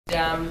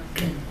Um,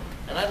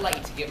 and I'd like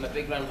you to give them a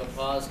big round of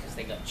applause because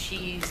they got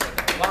cheese, they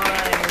got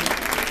wine,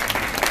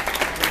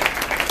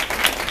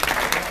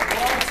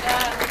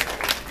 water.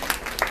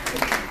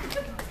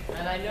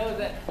 And I know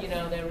that, you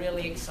know, they're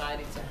really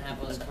excited to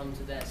have us come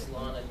to their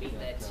salon and meet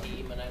their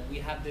team. And we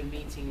have been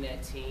meeting their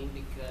team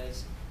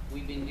because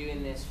we've been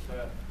doing this for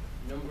a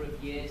number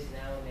of years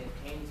now, and they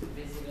came to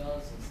visit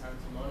us in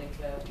Santa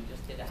Monica. We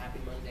just did a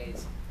Happy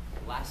Mondays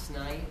last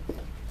night.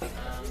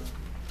 And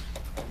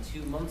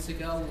 2 months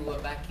ago, we were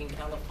back in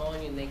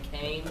California and they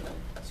came.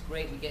 It's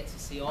great, we get to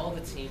see all the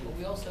team, but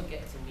we also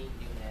get to meet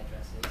new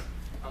hairdressers.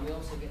 And we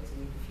also get to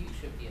meet the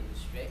future of the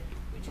industry,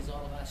 which is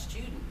all of our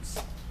students,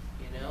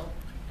 you know.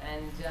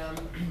 And,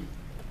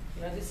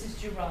 you know, this is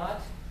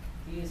Gerard.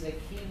 He is a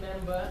key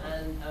member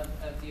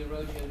of the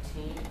Arrojo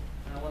team.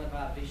 One of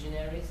our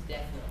visionaries,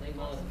 definitely.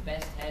 One of the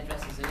best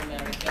hairdressers in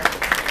America.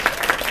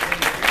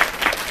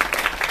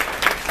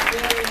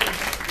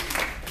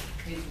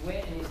 His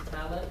wit and his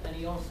talent, and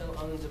he also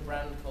owns a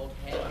brand called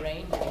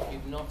Hairbrained. If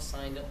you've not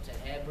signed up to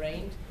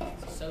Hairbrained,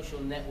 it's a social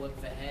network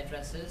for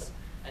hairdressers,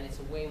 and it's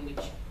a way in which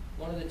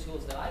one of the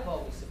tools that I've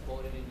always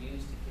supported and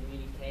used to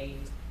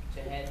communicate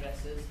to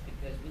hairdressers,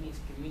 because we need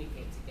to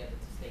communicate together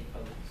to stay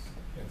focused.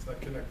 Yeah, it's that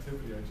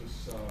connectivity. I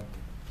just saw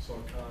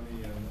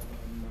Connie and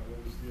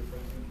what was the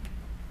friend's name?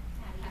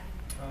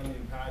 Connie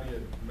and Patty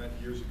had met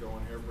years ago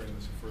on Hairbrained.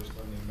 It's the first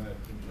time they met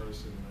in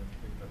person, and I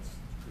think that's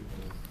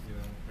people, you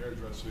know,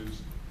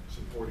 hairdressers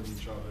supporting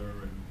each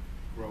other and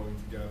growing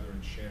together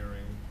and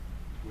sharing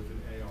with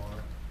an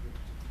AR.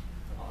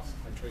 Awesome.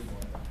 I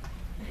trademarked that.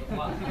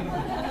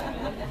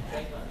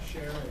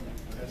 Sharing,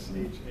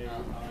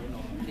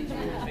 S-H-A-I-R. Did you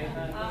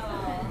trademark?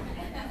 Oh.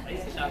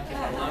 He's chucking You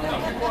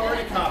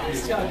already copied.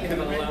 He's chucking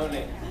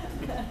baloney.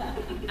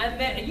 And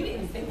then, you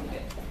didn't think of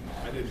it.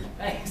 I didn't.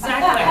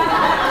 Exactly.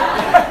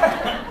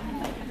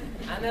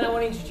 And then I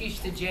want to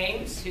introduce you to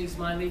James, who's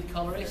my lead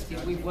colorist.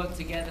 We've worked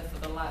together for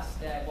the last,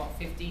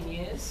 15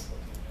 years?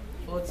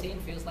 14,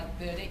 feels like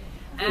 30.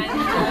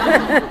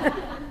 And,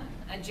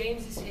 and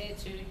James is here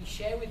to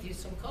share with you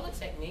some color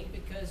technique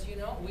because, you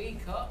know, we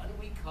cut and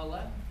we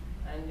color,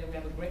 and we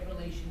have a great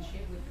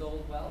relationship with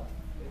Goldwell,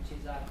 which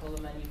is our color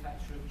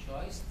manufacturer of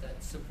choice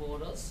that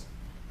support us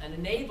and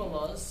enable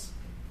us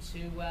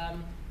to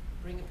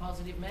bring a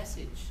positive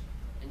message.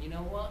 And you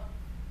know what?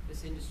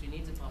 This industry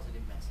needs a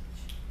positive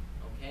message,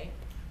 okay?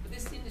 But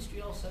this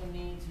industry also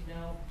needs, you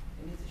know,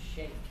 it needs a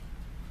shake,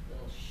 a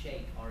little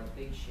shake or a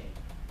big shake.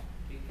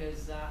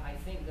 Because I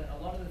think that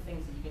a lot of the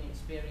things that you're going to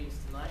experience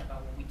tonight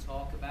about what we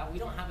talk about, we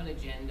don't have an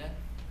agenda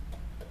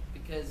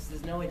because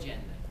there's no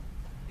agenda.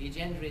 The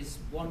agenda is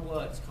one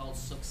word, it's called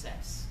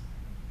success,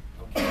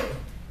 okay?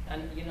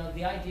 And, you know,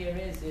 the idea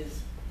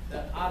is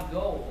that our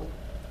goal,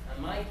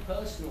 and my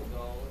personal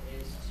goal,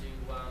 is to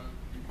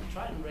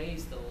try and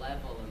raise the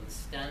level and the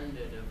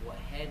standard of what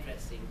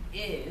hairdressing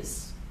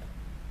is,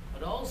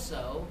 but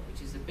also,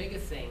 which is a bigger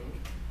thing,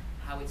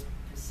 how it's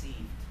perceived.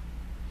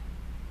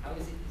 How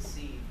is it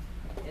perceived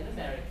in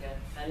America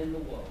and in the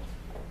world?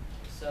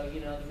 So, you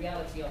know, the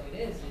reality of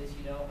it is,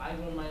 you know, I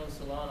run my own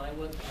salon, I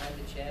work behind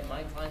the chair,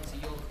 my clients are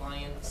your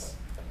clients,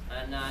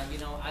 and, you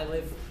know, I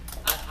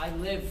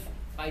live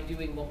by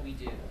doing what we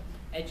do.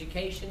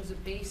 Education's a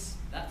piece,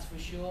 that's for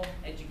sure.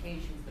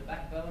 Education's the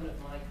backbone of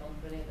my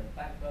company, the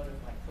backbone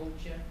of my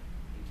culture.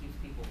 It keeps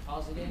people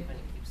positive and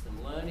it keeps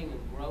them learning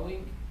and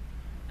growing.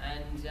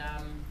 And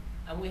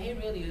we're here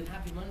really with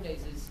Happy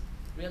Mondays is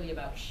really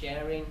about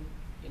sharing,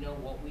 you know,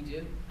 what we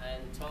do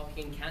and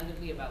talking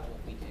candidly about what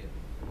we do.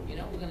 You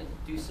know, we're going to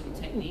do some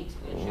techniques,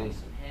 we're going to show you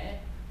some hair.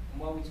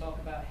 And while we talk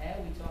about hair,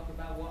 we talk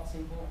about what's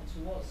important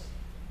to us.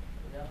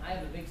 You know, I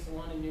have a big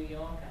salon in New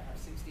York, I have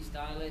 60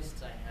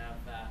 stylists, I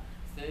have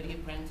 30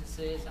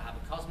 apprentices, I have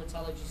a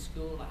cosmetology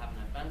school, I have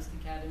an advanced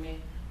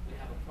academy, we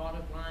have a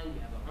product line, we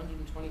have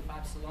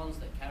 125 salons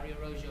that carry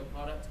Arrojo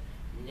product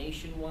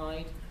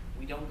nationwide.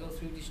 We don't go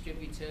through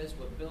distributors,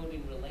 we're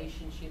building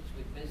relationships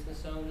with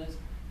business owners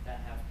that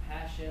have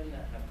passion,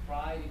 that have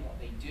pride in what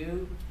they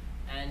do.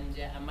 And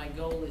my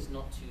goal is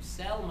not to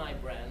sell my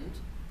brand,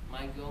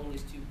 my goal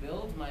is to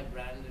build my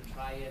brand and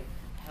try and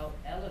help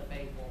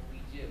elevate what we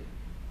do.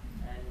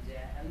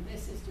 And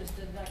this is just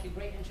like a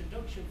great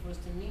introduction for us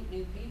to meet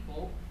new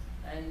people,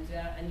 and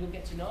you'll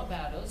get to know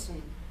about us.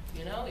 And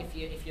you know, if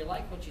you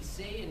like what you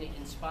see and it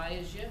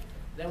inspires you,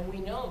 then we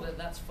know that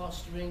that's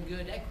fostering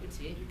good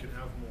equity. You can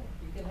have more.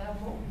 You can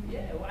have more.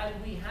 Yeah,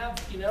 and we have,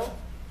 you know,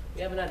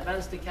 we have an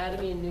advanced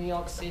academy in New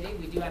York City.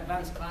 We do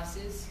advanced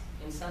classes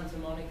in Santa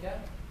Monica.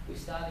 We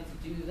started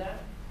to do that.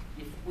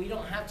 We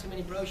don't have too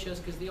many brochures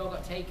because they all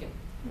got taken.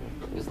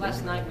 Because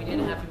last night we did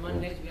a Happy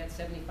Mondays. We had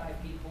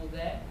 75 people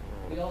there.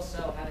 We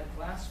also had a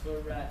class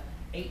for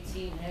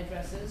 18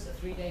 hairdressers, a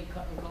 3-day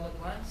cut and color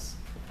class.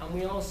 And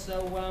we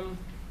also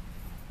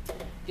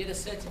did a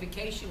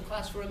certification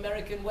class for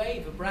American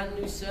Wave, a brand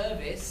new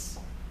service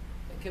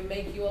that can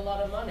make you a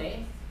lot of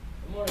money.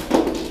 And more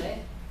importantly,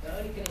 not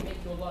only can it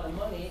make you a lot of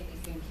money,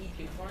 it can keep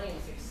your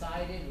clients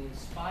excited and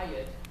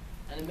inspired.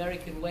 And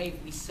American Wave,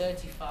 we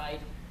certified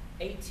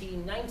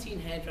 19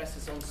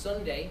 hairdressers on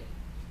Sunday,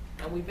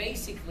 And we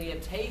basically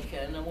have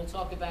taken, and we'll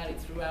talk about it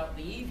throughout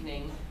the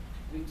evening,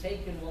 we've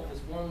taken what was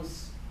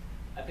once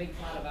a big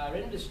part of our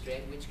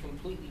industry, which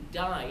completely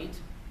died,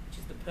 which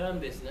is the perm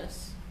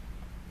business,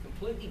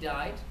 completely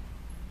died,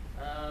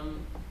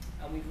 and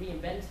we've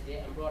reinvented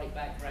it and brought it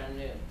back brand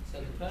new.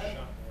 So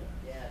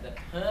the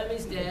perm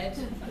is dead.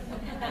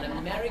 An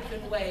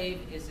American wave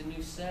is a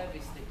new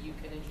service that you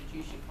can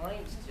introduce your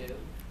clients to,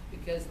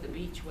 because the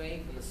beach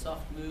wave and the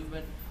soft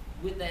movement,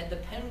 with the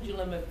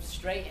pendulum of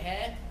straight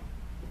hair,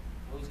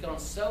 has gone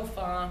so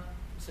far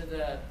to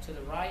the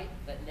right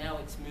that now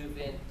it's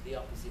moving the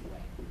opposite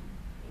way.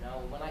 You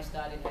know, when I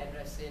started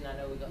hairdressing, I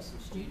know we've got some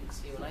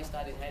students here, when I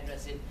started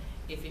hairdressing,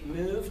 if it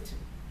moved,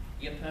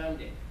 you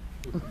permed it.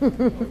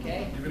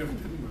 Okay? Even if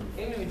it didn't move.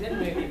 Even if it didn't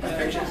move, you permed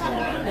Pictures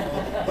online.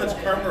 Let's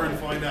perm her and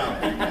find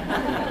out.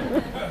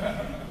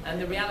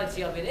 And the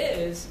reality of it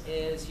is,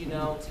 you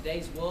know,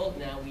 today's world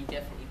now, we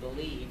definitely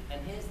believe,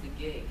 and here's the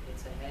gig,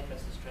 it's a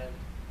hairdresser's trend.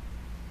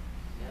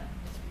 Yeah,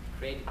 it's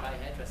created by a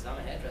hairdresser. I'm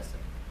a hairdresser.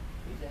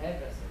 He's a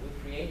hairdresser. We're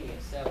creating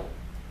it. So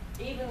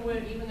even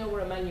though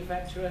we're a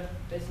manufacturer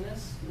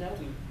business, you know,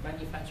 we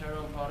manufacture our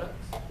own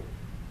products.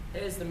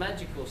 Here's the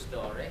magical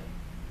story.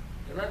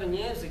 11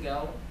 years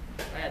ago,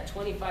 I had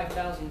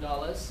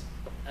 $25,000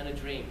 and a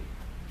dream.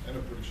 And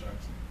a British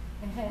accent.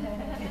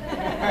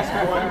 It's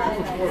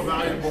more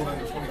valuable than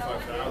the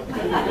 25,000.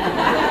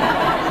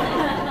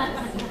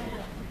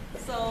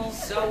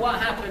 So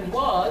what happened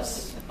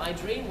was, my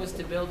dream was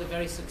to build a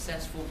very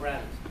successful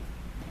brand.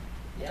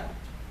 Yeah.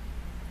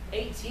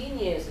 18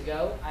 years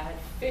ago, I had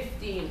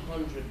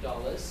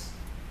 $1,500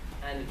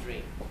 and a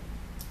dream.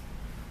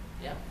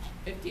 Yeah.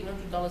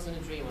 $1,500 and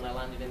a dream when I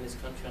landed in this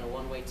country on a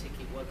one-way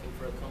ticket working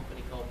for a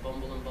company called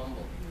Bumble and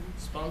Bumble.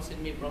 Sponsored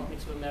me, brought me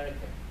to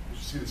America. You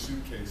should see the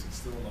suitcase, it's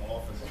still in the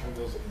office. It's one of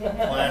those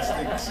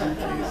plastic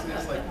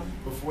suitcases, like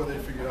before they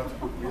figured out to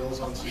put wheels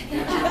on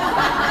suitcases.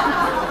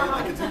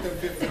 Like it took them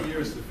 50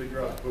 years to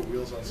figure out to put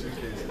wheels on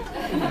suitcases.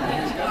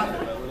 He's got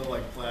it, that little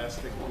like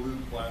plastic, blue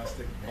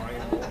plastic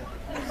vinyl.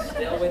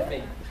 Still with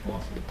me.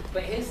 Awesome.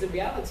 But here's the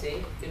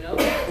reality, you know,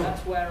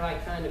 that's where I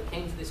kind of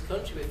came to this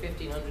country with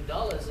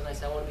 $1,500 and I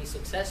said I want to be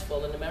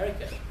successful in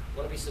America. I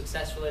want to be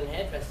successful in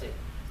hairdressing.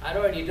 I'd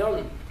already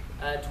done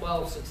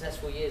 12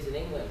 successful years in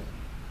England.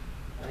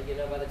 You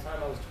know, by the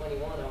time I was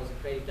 21, I was a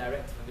creative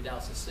director for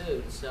Vidal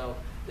Sassoon. So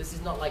this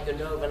is not like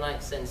an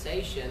overnight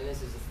sensation.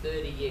 This is a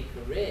 30-year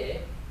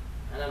career,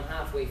 and I'm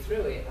halfway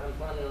through it. I'm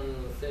planning on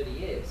another 30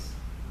 years,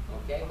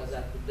 okay? Because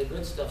the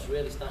good stuff's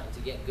really starting to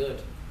get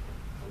good,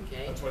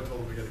 okay? That's why I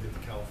told him we got to get to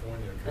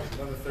California, because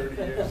another 30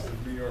 years of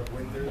New York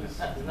winters. It's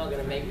not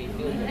going to make me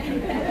feel good.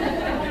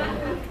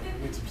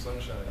 Need some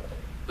sunshine.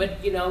 But,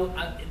 you know,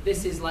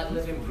 this is like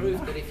living proof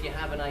that if you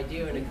have an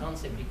idea and a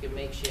concept, you can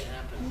make shit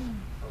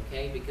happen.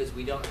 Okay, because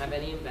we don't have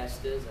any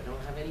investors, I don't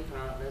have any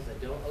partners, I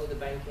don't owe the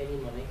bank any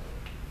money,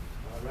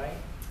 all right?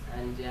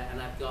 And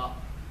I've got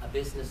a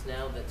business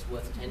now that's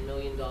worth $10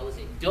 million.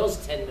 It does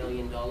 $10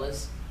 million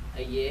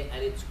a year,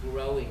 and it's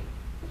growing.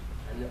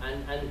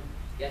 And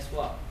guess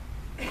what?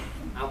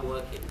 I'm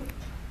working.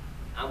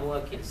 I'm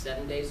working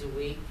 7 days a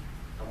week.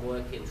 I'm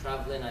working,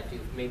 traveling.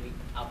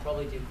 I'll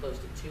probably do close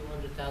to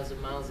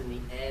 200,000 miles in the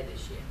air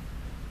this year.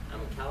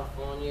 I'm in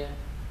California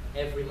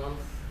every month.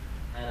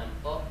 And I'm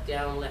up,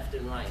 down, left,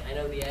 and right. I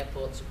know the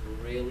airports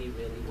really,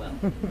 really well.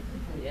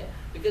 Yeah?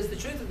 Because the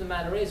truth of the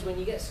matter is, when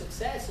you get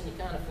success and you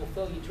kind of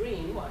fulfill your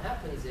dream, what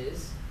happens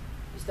is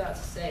you start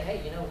to say,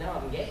 hey, you know, now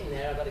I'm getting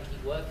there, I've got to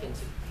keep working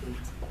to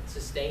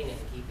sustain it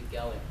and keep it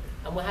going.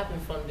 And we're having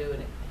fun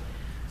doing it.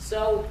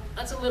 So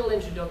that's a little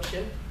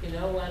introduction, you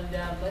know, and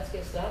let's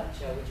get started,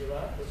 shall we,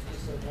 Gerard? Let's do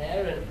some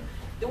hair. And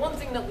the one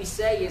thing that we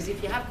say is,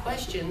 if you have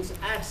questions,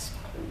 ask.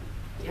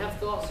 If you have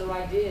thoughts or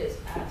ideas,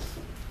 ask.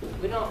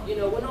 We're not, you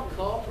know, we're not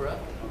corporate.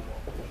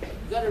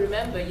 You've got to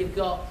remember, you've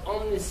got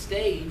on this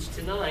stage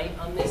tonight,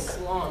 on this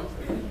salon,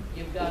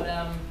 you've got,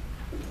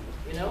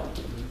 you know,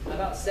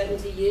 about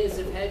 70 years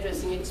of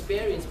hairdressing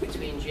experience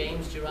between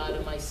James, Gerard,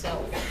 and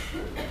myself.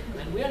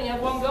 And we only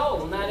have one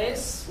goal, and that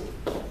is,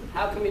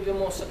 how can we be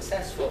more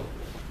successful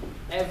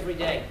every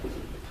day?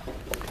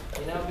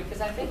 You know, because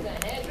I think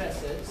that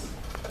hairdressers,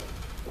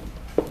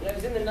 you know, it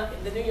was in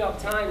the New York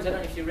Times, I don't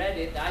know if you read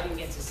it, I didn't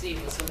get to see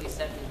it, but somebody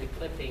sent me the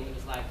clipping. It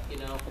was like, you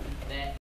know,